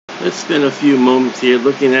Let's spend a few moments here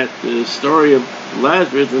looking at the story of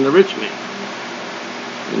Lazarus and the rich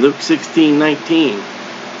man. In Luke 16:19,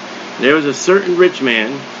 there was a certain rich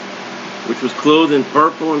man which was clothed in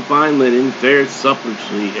purple and fine linen, fared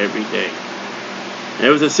sumptuously every day.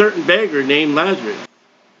 There was a certain beggar named Lazarus,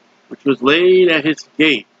 which was laid at his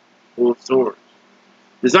gate, full of sores,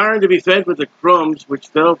 desiring to be fed with the crumbs which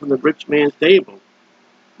fell from the rich man's table.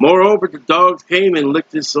 Moreover, the dogs came and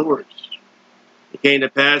licked his sores. It came to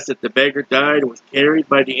pass that the beggar died and was carried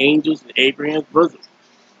by the angels in Abraham's bosom.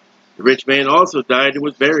 The rich man also died and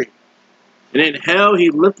was buried. And in hell he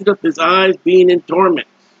lifted up his eyes, being in torment,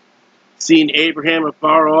 seeing Abraham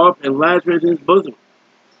afar off and Lazarus in his bosom.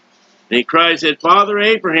 And he cried, said, Father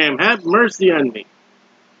Abraham, have mercy on me.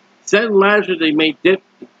 Send Lazarus that he may dip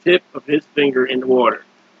the tip of his finger in the water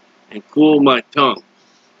and cool my tongue,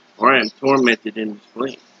 for I am tormented in this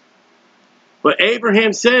flame. But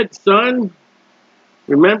Abraham said, Son,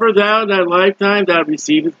 remember thou in thy lifetime thou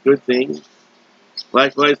receivest good things,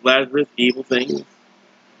 likewise Lazarus evil things.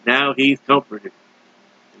 Now he's comforted,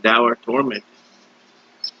 and thou art tormented.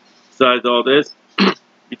 Besides all this,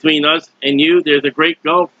 between us and you there's a great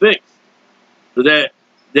gulf fixed, so that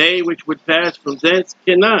they which would pass from thence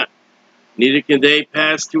cannot, neither can they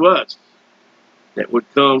pass to us that would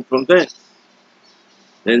come from thence.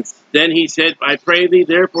 Then he said, I pray thee,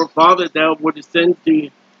 therefore, Father, thou wouldest send to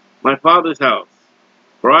my father's house.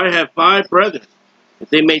 For I have 5 brethren,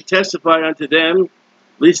 that they may testify unto them,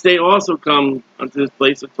 lest they also come unto this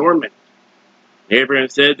place of torment. Abraham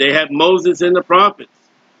said, They have Moses and the prophets.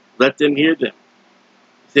 Let them hear them.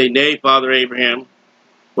 He said, Nay, Father Abraham,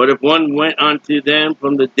 but if one went unto them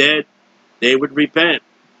from the dead, they would repent.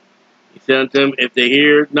 He said unto them, If they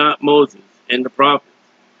hear not Moses and the prophets,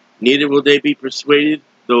 neither will they be persuaded,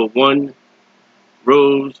 though one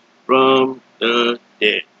rose from the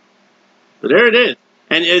dead. So there it is.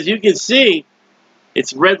 And as you can see,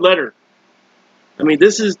 it's red letter. I mean,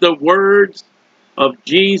 this is the words of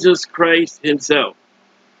Jesus Christ himself.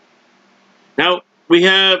 Now, we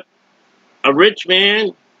have a rich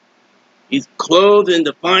man. He's clothed in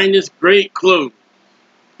the finest great clothes.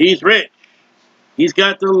 He's rich. He's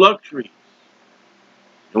got the luxuries.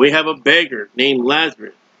 And we have a beggar named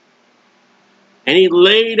Lazarus. And he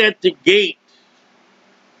laid at the gate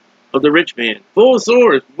of the rich man, full of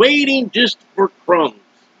sores, waiting just for crumbs.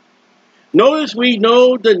 Notice we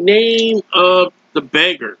know the name of the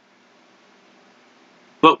beggar,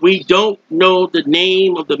 but we don't know the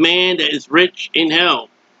name of the man that is rich in hell.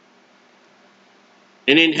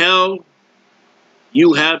 And in hell,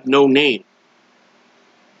 you have no name.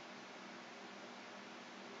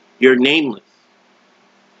 You're nameless.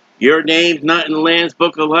 Your name's not in the Lamb's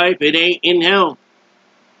Book of Life. It ain't in hell.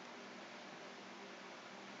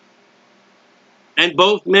 And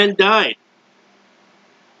both men died.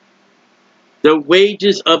 The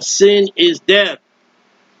wages of sin is death.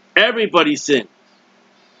 Everybody sins.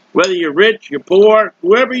 Whether you're rich, you're poor,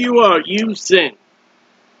 whoever you are, you sin.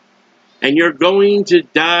 And you're going to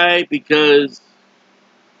die because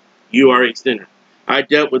you are a sinner. I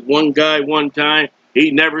dealt with one guy one time.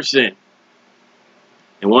 He never sinned.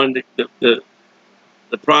 And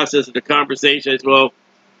the process of the conversation is, well,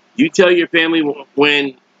 you tell your family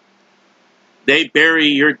when they bury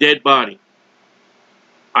your dead body,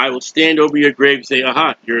 I will stand over your grave and say,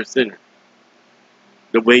 aha, you're a sinner.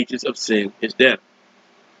 The wages of sin is death.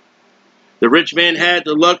 The rich man had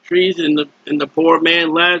the luxuries, and the poor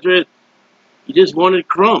man, Lazarus, he just wanted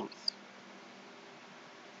crumbs.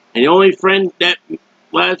 And the only friend that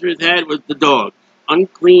Lazarus had was the dogs,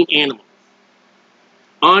 unclean animals.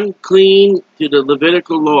 Unclean to the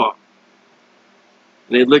Levitical law.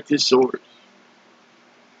 And they licked his sores.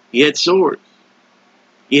 He had sores.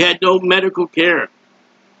 He had no medical care.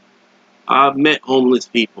 I've met homeless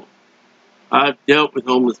people. I've dealt with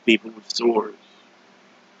homeless people with sores.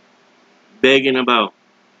 Begging about.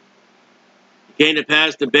 It came to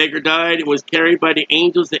pass the beggar died and was carried by the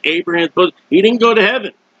angels to Abraham's bosom. He didn't go to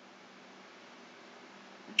heaven.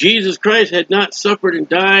 Jesus Christ had not suffered and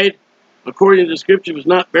died according to the Scripture, was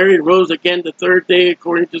not buried, and rose again the 3rd day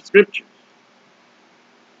according to Scripture.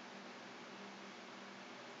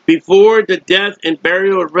 Before the death and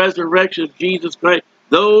burial and resurrection of Jesus Christ,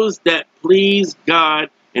 those that pleased God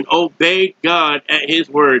and obeyed God at his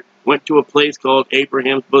word went to a place called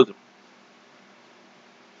Abraham's bosom.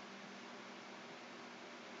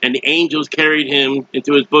 And the angels carried him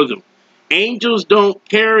into his bosom. Angels don't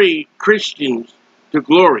carry Christians to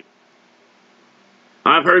glory.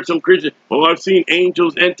 I've heard some Christians, oh, I've seen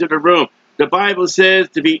angels enter the room. The Bible says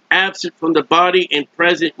to be absent from the body and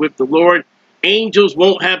present with the Lord. Angels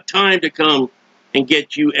won't have time to come and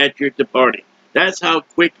get you at your departing. That's how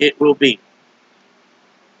quick it will be.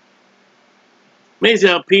 Amazing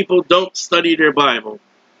how people don't study their Bible,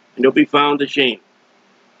 and they'll be found ashamed.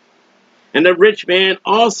 And the rich man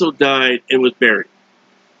also died and was buried.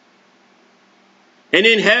 And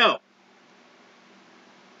in hell,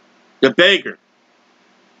 the beggar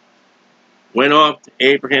went off to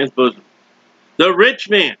Abraham's bosom. The rich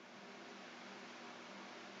man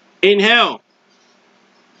in hell,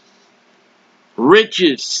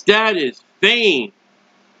 riches, status, fame,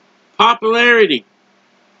 popularity,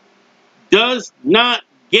 does not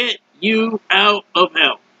get you out of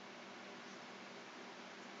hell.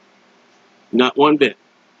 Not one bit.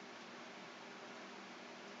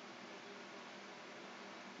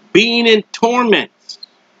 Being in torments.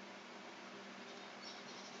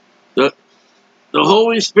 The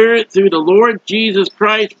Holy Spirit, through the Lord Jesus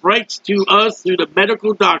Christ, writes to us through the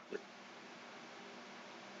medical doctor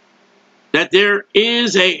that there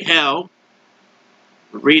is a hell.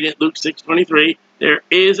 Read it, Luke 6:23. There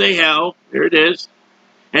is a hell. There it is.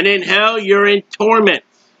 And in hell, you're in torment.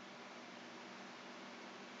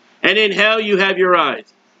 And in hell, you have your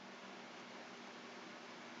eyes.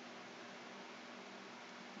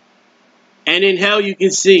 And in hell, you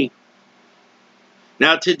can see.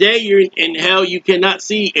 Now, today, you're in hell. You cannot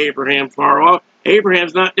see Abraham far off.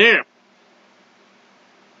 Abraham's not there.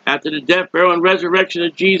 After the death, burial, and resurrection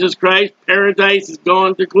of Jesus Christ, paradise is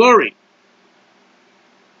gone to glory.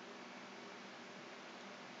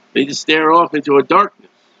 They just stare off into a darkness.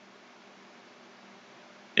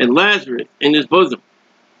 And Lazarus in his bosom.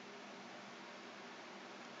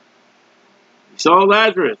 He saw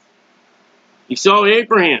Lazarus. He saw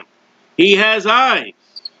Abraham. He has eyes.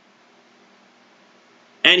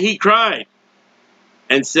 And he cried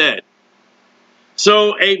and said.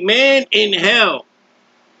 So a man in hell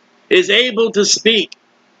is able to speak.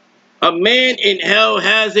 A man in hell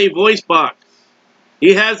has a voice box.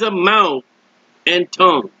 He has a mouth and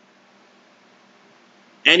tongue.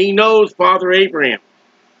 And he knows Father Abraham.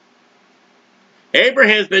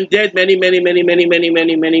 Abraham's been dead many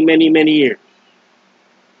years.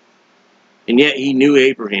 And yet he knew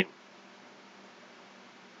Abraham.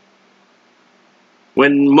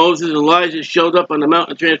 When Moses and Elijah showed up on the Mount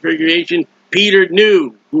of Transfiguration, Peter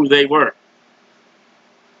knew who they were.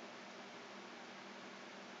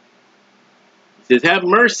 He says, have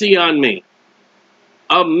mercy on me.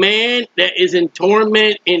 A man that is in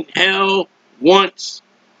torment in hell wants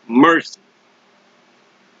mercy.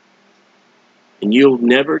 And you'll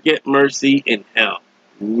never get mercy in hell.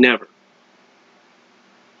 Never.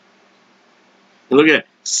 And look at that.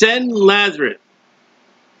 Send Lazarus.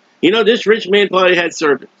 You know, this rich man probably had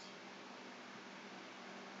servants.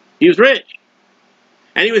 He was rich.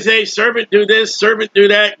 And he would say, servant, do this, servant, do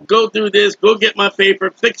that, go do this, go get my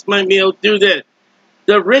paper, fix my meal, do this.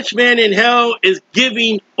 The rich man in hell is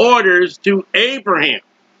giving orders to Abraham.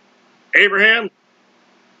 Abraham,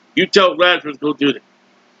 you tell Lazarus, go do this.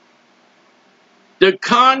 The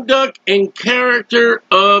conduct and character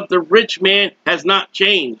of the rich man has not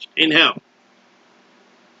changed in hell.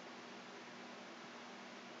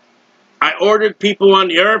 I ordered people on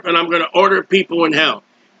the earth, and I'm going to order people in hell.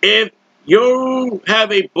 If you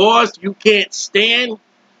have a boss you can't stand,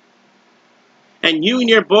 and you and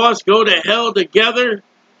your boss go to hell together,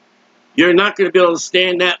 you're not going to be able to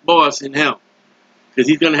stand that boss in hell. Because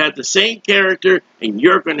he's going to have the same character, and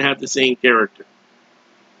you're going to have the same character.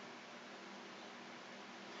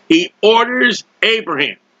 He orders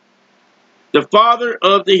Abraham, the father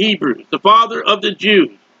of the Hebrews, the father of the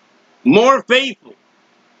Jews, more faithful.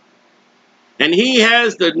 And he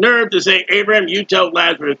has the nerve to say, Abraham, you tell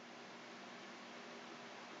Lazarus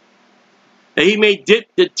that he may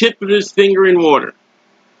dip the tip of his finger in water.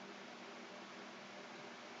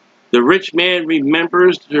 The rich man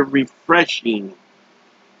remembers the refreshing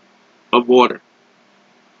of water.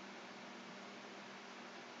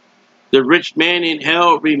 The rich man in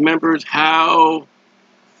hell remembers how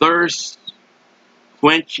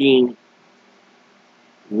thirst-quenching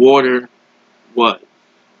water was.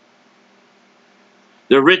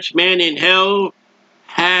 The rich man in hell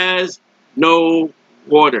has no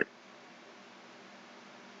water.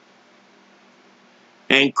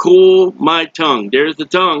 And cool my tongue. There's the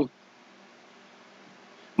tongue.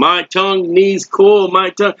 My tongue needs cool. My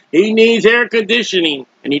tongue. He needs air conditioning.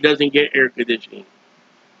 And he doesn't get air conditioning.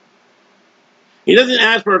 He doesn't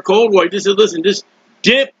ask for a cold water. He just says, listen, just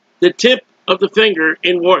dip the tip of the finger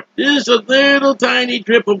in water. Just a little tiny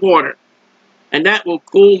drip of water. And that will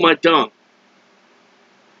cool my tongue.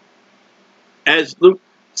 As Luke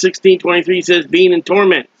 16:23 says, being in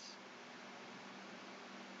torment.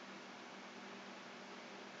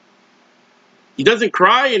 He doesn't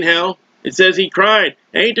cry in hell. It says he cried.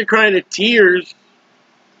 Ain't the crying of tears.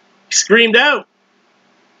 He screamed out.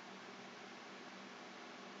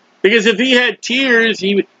 Because if he had tears,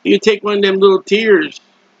 he'd take one of them little tears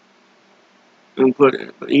and put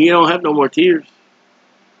it. But he don't have no more tears.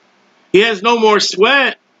 He has no more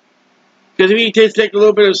sweat. Because if he takes a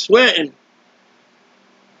little bit of sweat and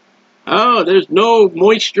there's no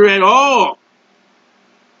moisture at all.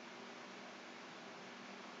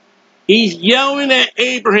 He's yelling at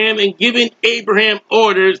Abraham and giving Abraham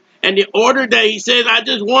orders. And the order that he says, I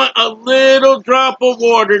just want a little drop of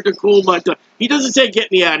water to cool my tongue. He doesn't say,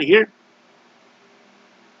 get me out of here.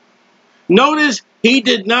 Notice he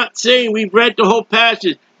did not say, we've read the whole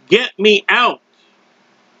passage, get me out.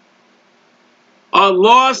 A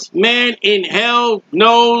lost man in hell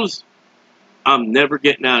knows I'm never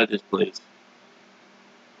getting out of this place.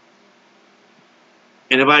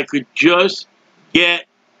 And if I could just get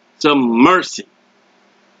some mercy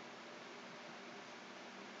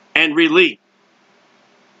and relief.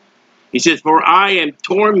 He says, for I am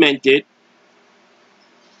tormented.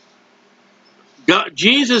 God,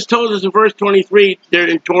 Jesus told us in verse 23, they're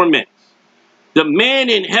in torment. The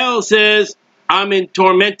man in hell says, I'm in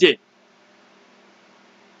tormented.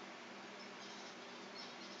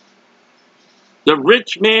 The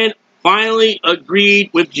rich man finally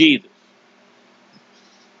agreed with Jesus.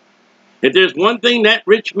 If there's one thing that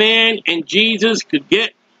rich man and Jesus could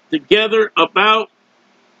get together about,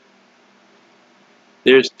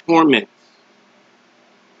 there's torment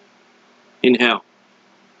in hell.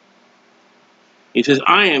 He says,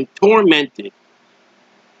 I am tormented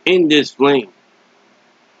in this flame.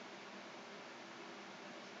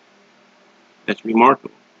 That's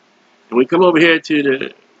remarkable. And we come over here to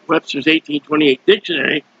the Webster's 1828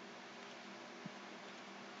 dictionary.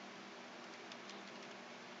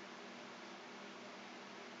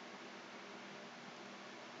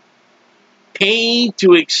 Pain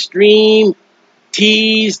to extreme,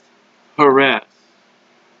 teased, harassed.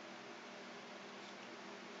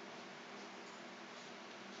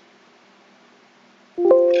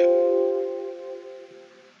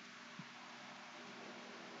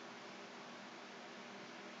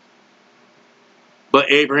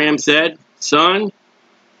 But Abraham said, son,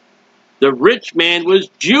 the rich man was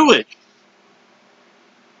Jewish.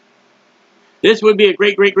 This would be a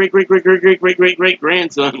great, great, great, great, great, great, great, great, great, great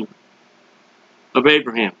grandson of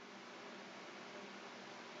Abraham.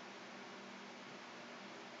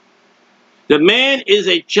 The man is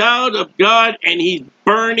a child of God and he's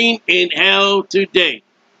burning in hell today.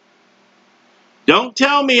 Don't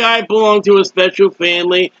tell me I belong to a special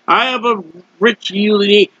family. I have a rich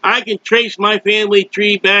unity. I can trace my family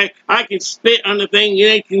tree back. I can spit on the thing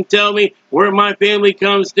and it can tell me where my family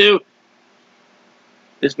comes to.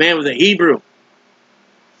 This man was a Hebrew.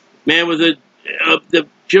 This man was of the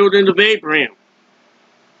children of Abraham.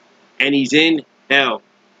 And he's in hell.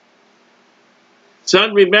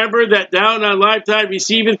 Son, remember that thou in thy lifetime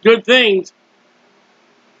receiveth good things.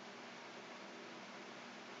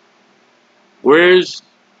 Where's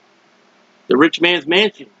the rich man's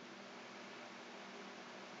mansion?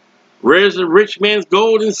 Where's the rich man's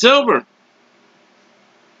gold and silver?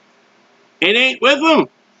 It ain't with him.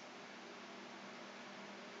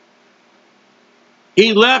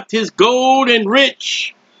 He left his gold and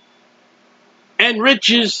riches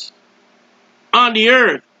on the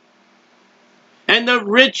earth. And the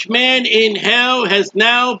rich man in hell has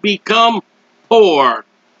now become poor,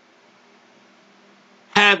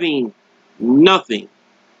 having nothing.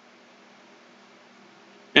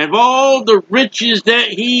 And of all the riches that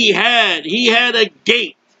he had a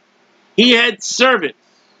gate. He had servants.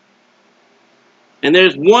 And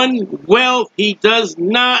there's one wealth he does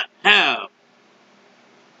not have.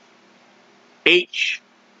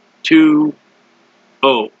 H2O.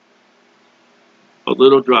 A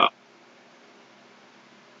little drop.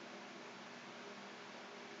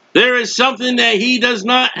 There is something that he does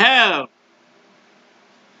not have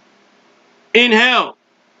in hell.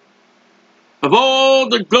 Of all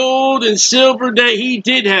the gold and silver that he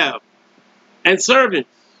did have, and servants,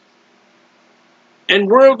 and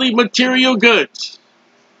worldly material goods,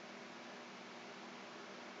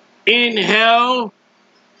 in hell,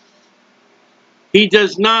 he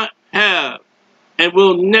does not have and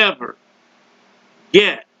will never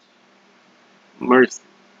get mercy.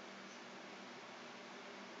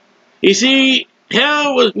 You see,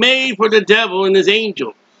 hell was made for the devil and his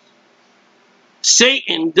angels.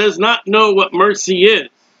 Satan does not know what mercy is.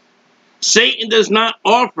 Satan does not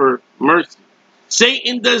offer mercy.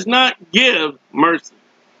 Satan does not give mercy.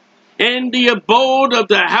 In the abode of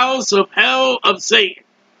the house of hell of Satan,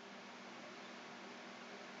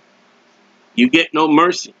 you get no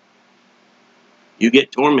mercy. you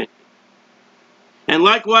get tormented. And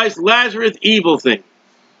likewise, Lazarus, evil things.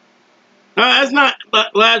 That's not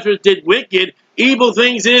Lazarus did wicked. Evil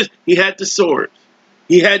things is he had the sword.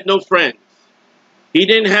 He had no friends. He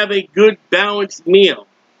didn't have a good balanced meal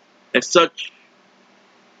as such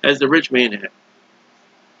as the rich man had.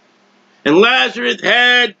 And Lazarus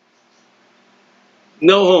had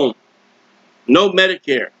no home, no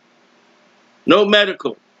Medicare, no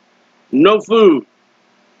medical, no food.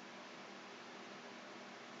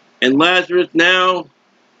 And Lazarus now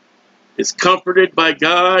is comforted by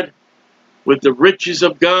God with the riches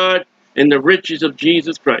of God and the riches of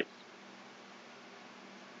Jesus Christ.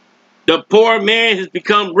 The poor man has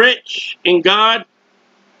become rich in God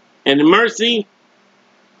and in mercy.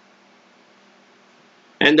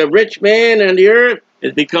 And the rich man on the earth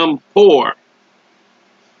has become poor.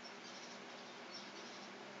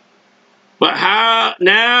 But how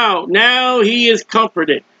now? Now he is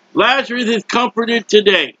comforted. Lazarus is comforted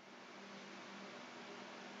today.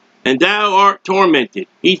 And thou art tormented.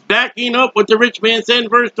 He's backing up what the rich man said in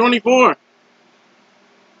verse 24.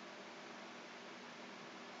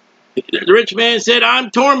 The rich man said,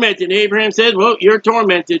 I'm tormented. And Abraham said, well, you're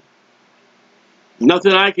tormented.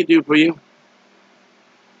 Nothing I can do for you.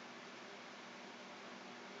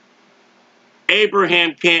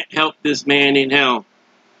 Abraham can't help this man in hell.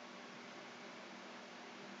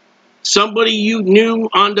 Somebody you knew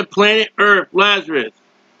on the planet Earth, Lazarus,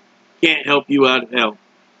 can't help you out of hell.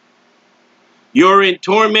 You're in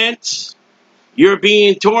torments. You're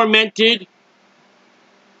being tormented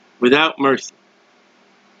without mercy.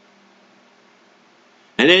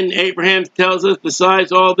 And then Abraham tells us,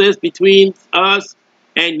 besides all this, between us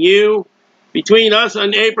and you, between us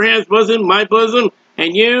and Abraham's bosom, my bosom,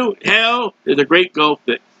 and you, hell, there's a great gulf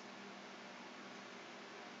fixed.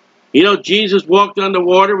 You know, Jesus walked on the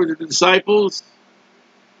water with the disciples.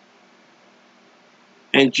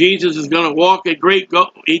 And Jesus is going to walk a great gulf.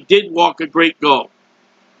 He did walk a great gulf.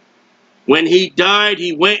 When he died,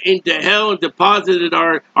 he went into hell and deposited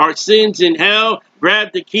our sins in hell,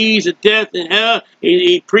 grabbed the keys of death in hell.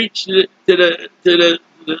 He preached to the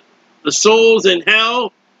souls in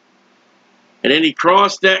hell. And then he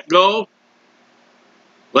crossed that gulf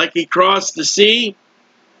like he crossed the sea.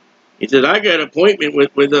 He said, I got an appointment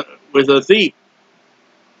with a thief.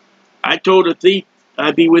 I told a thief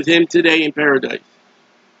I'd be with him today in paradise.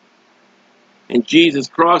 And Jesus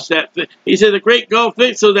crossed that. He said, the great gulf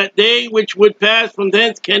fixed, so that they which would pass from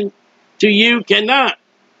thence to you cannot.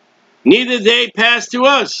 Neither they pass to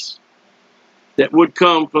us that would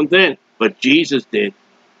come from thence. But Jesus did.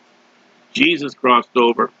 Jesus crossed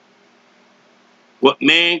over. What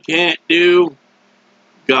man can't do,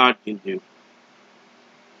 God can do.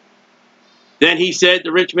 Then he said,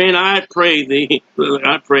 the rich man, I pray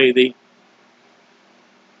thee,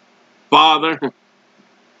 Father.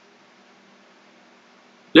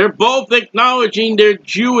 They're both acknowledging their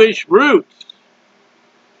Jewish roots.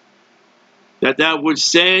 That thou would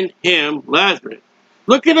send him, Lazarus.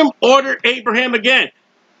 Look at him order Abraham again.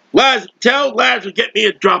 Tell Lazarus, get me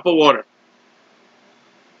a drop of water.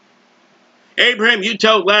 Abraham, you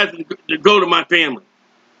tell Lazarus to go to my family.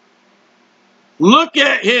 Look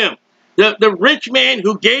at him. The rich man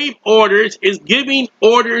who gave orders is giving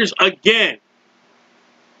orders again.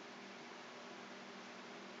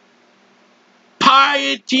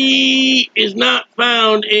 Piety is not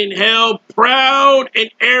found in hell. Proud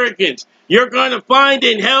and arrogance. You're going to find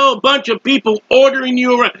in hell a bunch of people ordering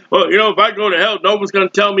you around. Well, you know, if I go to hell, no one's going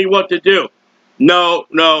to tell me what to do. No.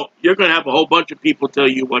 You're going to have a whole bunch of people tell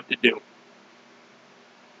you what to do.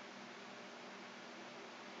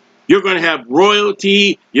 You're going to have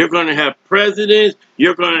royalty. You're going to have presidents.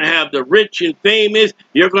 You're going to have the rich and famous.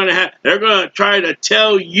 They're going to try to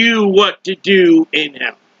tell you what to do in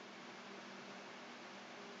hell.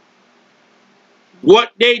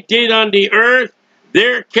 What they did on the earth,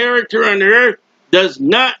 their character on the earth does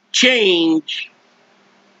not change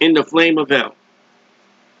in the flame of hell.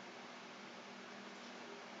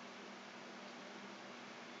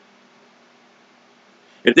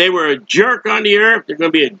 If they were a jerk on the earth, they're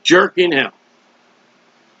going to be a jerk in hell.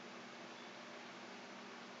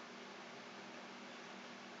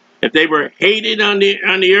 If they were hated on the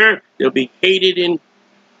earth, they'll be hated in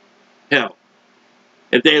hell.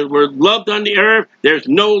 If they were loved on the earth, there's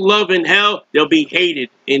no love in hell, they'll be hated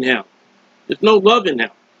in hell. There's no love in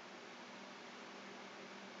hell.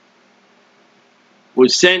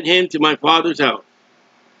 Would send him to my Father's house.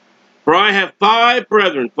 For I have 5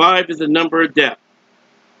 brethren. 5 is the number of death.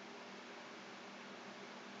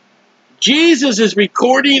 Jesus is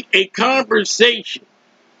recording a conversation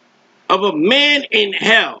of a man in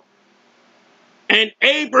hell and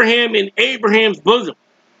Abraham in Abraham's bosom.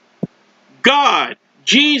 God,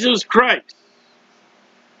 Jesus Christ.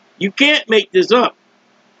 You can't make this up.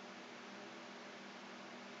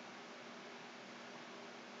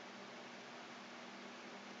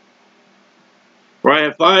 For I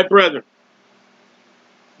have 5 brethren,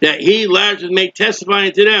 that he, Lazarus, may testify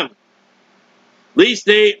unto them, lest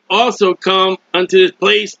they also come unto this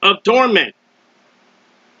place of torment.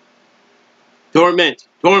 Torment,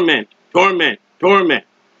 torment, torment, torment.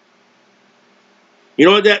 You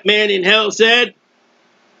know what that man in hell said?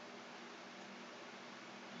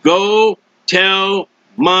 Go tell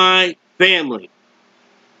my family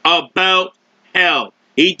about hell.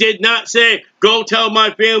 He did not say, go tell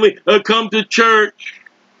my family, come to church,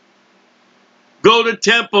 go to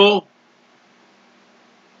temple.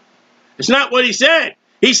 It's not what he said.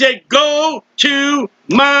 He said, go to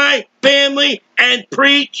my family and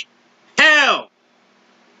preach hell.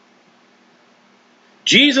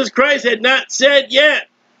 Jesus Christ had not said yet,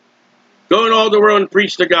 go in all the world and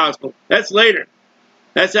preach the gospel. That's later.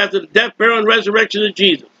 That's after the death, burial, and resurrection of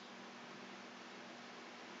Jesus.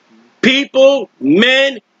 People,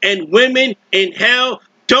 men, and women in hell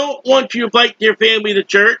don't want you to invite their family to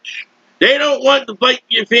church. They don't want to invite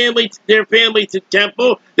their family to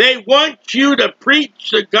temple. They want you to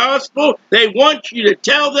preach the gospel. They want you to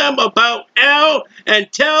tell them about hell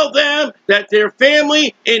and tell them that their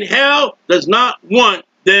family in hell does not want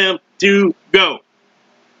them to go.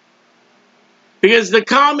 Because the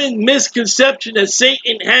common misconception that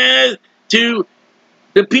Satan has to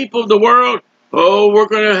the people of the world, oh, we're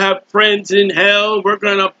going to have friends in hell, we're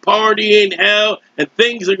going to party in hell, and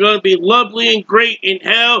things are going to be lovely and great in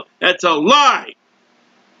hell. That's a lie.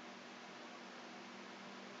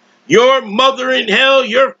 Your mother in hell,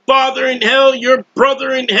 your father in hell, your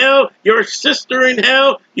brother in hell, your sister in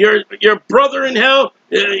hell, your brother in hell,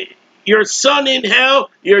 your son in hell,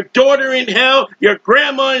 your daughter in hell, your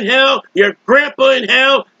grandma in hell, your grandpa in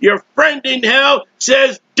hell, your friend in hell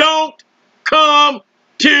says, don't come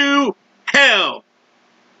to hell.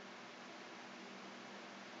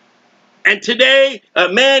 And today, a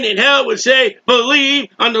man in hell would say, believe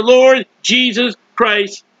on the Lord Jesus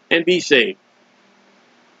Christ and be saved.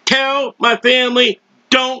 Tell my family,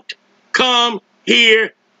 don't come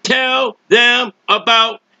here. Tell them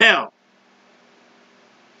about hell.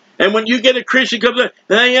 And when you get a Christian comes up,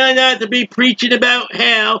 I not to be preaching about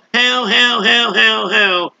hell,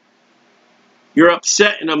 hell. You're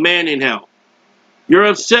upsetting a man in hell. You're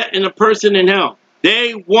upsetting a person in hell.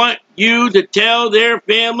 They want you to tell their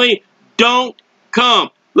family, don't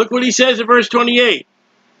come. Look what he says in verse 28.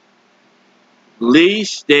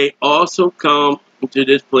 Lest they also come into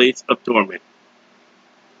this place of torment.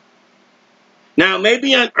 Now,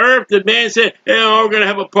 maybe on earth, the man said, we're going to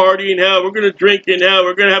have a party in hell. We're going to drink in hell.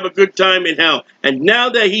 We're going to have a good time in hell. And now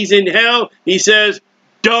that he's in hell, he says,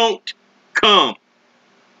 don't come.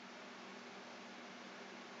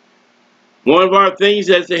 One of our things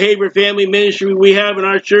as the Haber family ministry we have in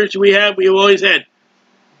our church we've always had,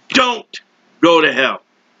 don't go to hell.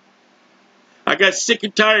 I got sick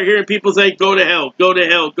and tired of hearing people say, go to hell, go to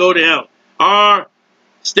hell, go to hell. Our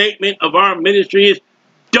statement of our ministry is,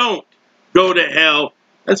 don't go to hell.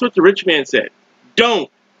 That's what the rich man said. Don't.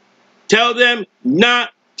 Tell them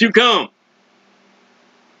not to come.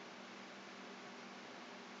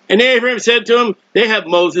 And Abraham said to him, they have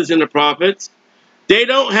Moses and the prophets. They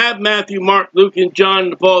don't have Matthew, Mark, Luke, and John,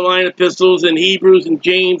 and the Pauline epistles, and Hebrews, and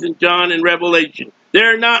James, and John, and Revelation.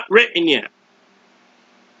 They're not written yet.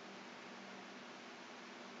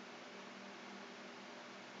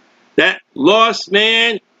 That lost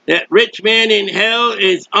man, that rich man in hell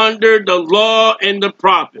is under the law and the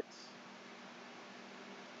prophets.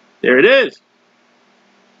 There it is.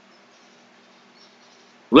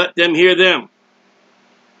 Let them hear them.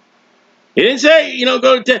 He didn't say,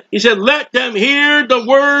 go to, he said, let them hear the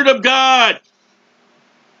word of God.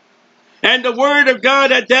 And the word of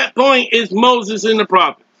God at that point is Moses and the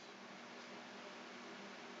prophets.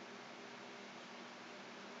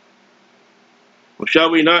 Well,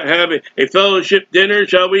 shall we not have a fellowship dinner?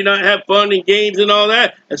 Shall we not have fun and games and all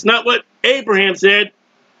that? That's not what Abraham said.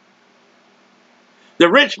 The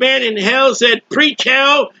rich man in hell said, preach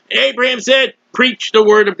hell. Abraham said, preach the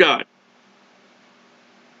word of God.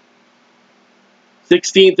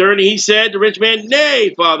 16:30, he said, the rich man,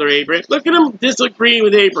 nay, Father Abraham. Look at him disagreeing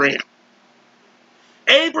with Abraham.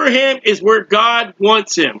 Abraham is where God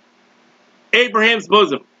wants him. Abraham's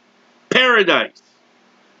bosom. Paradise.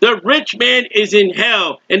 The rich man is in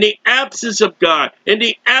hell, in the absence of God, in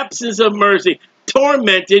the absence of mercy.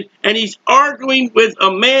 tormented, and he's arguing with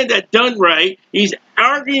a man that done right. He's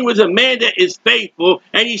arguing with a man that is faithful,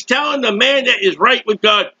 and he's telling the man that is right with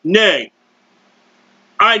God, nay,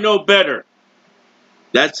 I know better.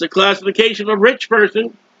 That's the classification of a rich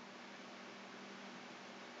person.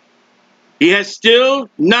 He has still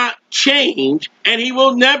not changed, and he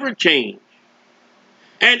will never change.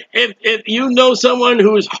 And if you know someone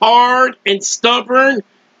who is hard and stubborn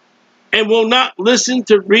and will not listen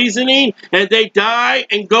to reasoning, and they die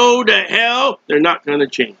and go to hell, they're not going to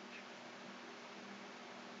change.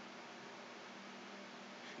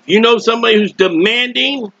 If you know somebody who's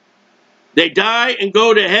demanding, they die and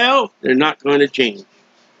go to hell, they're not going to change.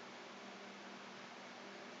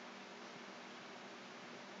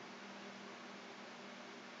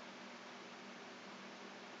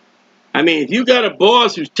 I mean, if you got a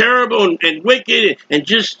boss who's terrible and wicked and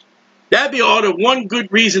just, that'd be all the one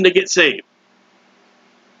good reason to get saved.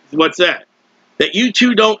 What's that? That you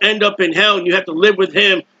two don't end up in hell and you have to live with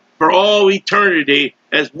him for all eternity,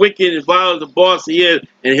 as wicked and vile as the boss he is,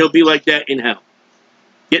 and he'll be like that in hell.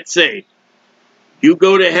 Get saved. You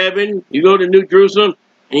go to heaven, you go to New Jerusalem,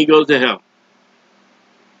 and he goes to hell.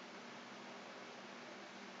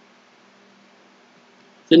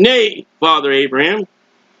 So, nay, Father Abraham,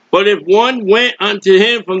 but if one went unto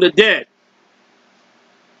him from the dead,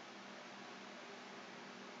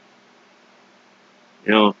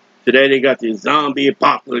 you know, today they got the zombie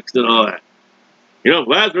apocalypse and all that. You know,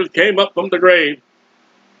 Lazarus came up from the grave.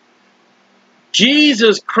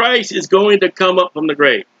 Jesus Christ is going to come up from the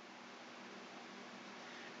grave.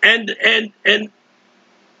 And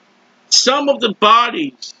some of the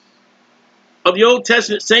bodies of the Old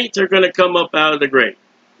Testament saints are going to come up out of the grave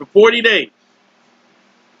for 40 days.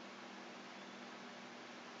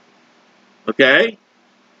 Okay?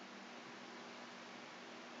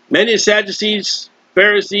 Many Sadducees,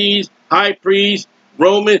 Pharisees, high priests,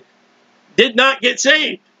 Romans did not get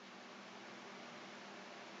saved.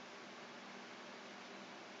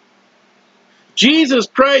 Jesus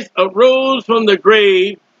Christ arose from the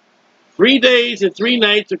grave 3 days and 3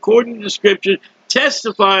 nights, according to the scriptures,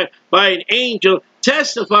 testified by an angel,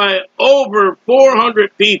 testified over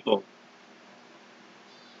 400 people.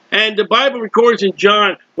 And the Bible records in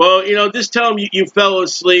John, well, you know, just tell them you fell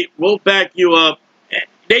asleep. We'll back you up.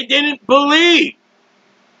 They didn't believe.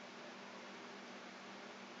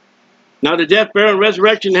 Now, the death, burial, and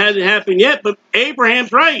resurrection hasn't happened yet, but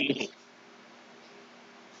Abraham's right.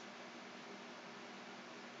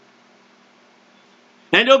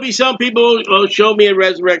 And there'll be some people, oh, show me a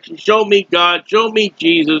resurrection, show me God, show me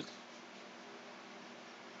Jesus.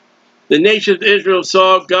 The nation of Israel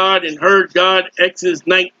saw God and heard God, Exodus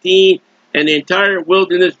 19, and the entire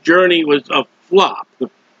wilderness journey was a flop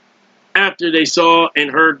after they saw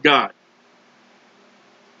and heard God.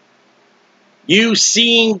 You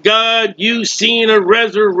seeing God, you seeing a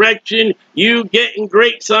resurrection, you getting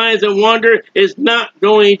great signs and wonder is not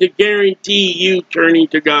going to guarantee you turning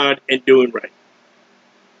to God and doing right.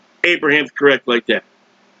 Abraham's correct like that.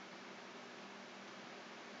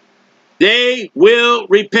 They will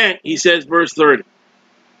repent, he says, verse 30.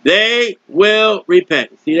 They will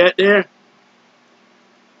repent. See that there?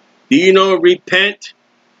 Do you know repent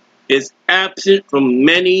is absent from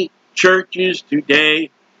many churches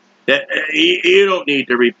today? That you don't need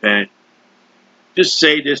to repent. Just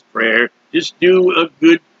say this prayer. Just do a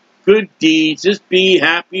good deeds. Just be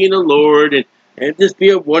happy in the Lord and just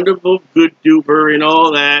be a wonderful good doer and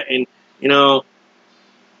all that. And, you know,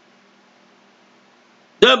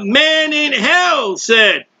 the man in hell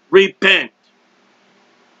said, repent.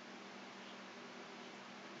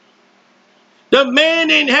 The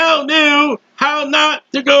man in hell knew how not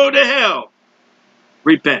to go to hell.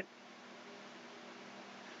 Repent.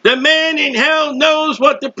 The man in hell knows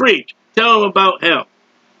what to preach. Tell him about hell.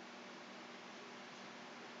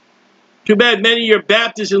 Too bad many of your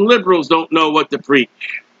Baptists and liberals don't know what to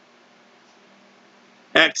preach.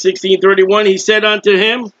 Acts 16:31, he said unto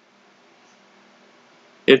him,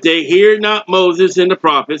 if they hear not Moses and the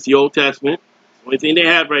prophets, the Old Testament, the only thing they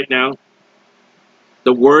have right now,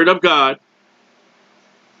 the word of God,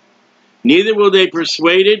 neither will they be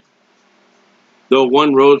persuaded, though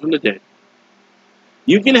one rose from the dead.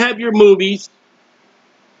 You can have your movies.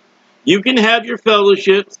 You can have your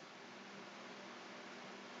fellowships.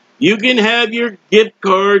 You can have your gift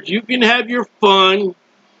cards. You can have your fun.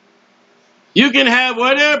 You can have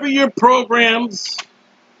whatever your programs,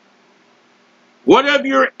 whatever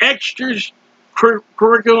your extra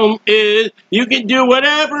curriculum is. You can do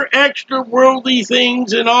whatever extra worldly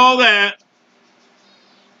things and all that.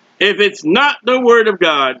 If it's not the Word of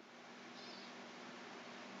God,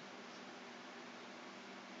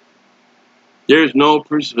 there's no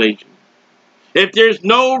persuasion. If there's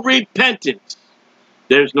no repentance,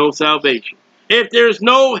 there's no salvation. If there's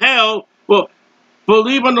no hell, well,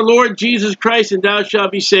 believe on the Lord Jesus Christ and thou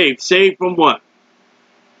shalt be saved. Saved from what?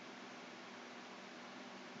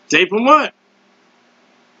 Saved from what?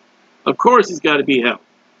 Of course it's got to be hell.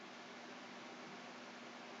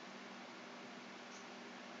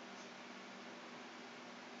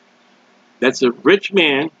 That's a rich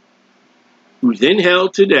man who's in hell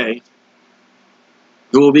today,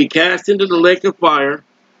 who will be cast into the lake of fire.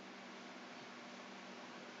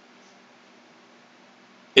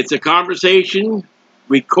 It's a conversation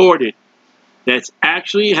recorded that's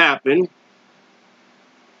actually happened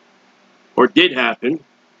or did happen,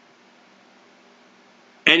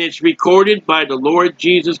 and it's recorded by the Lord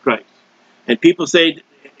Jesus Christ. And people say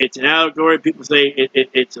it's an allegory, people say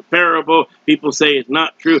it's a parable, people say it's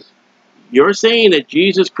not true. You're saying that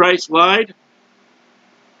Jesus Christ lied?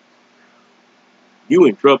 You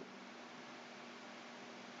in trouble.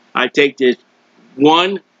 I take this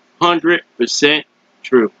 100%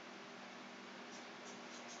 true.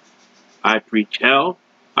 I preach hell,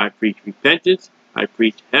 I preach repentance, I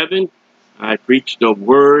preach heaven, I preach the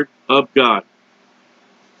Word of God.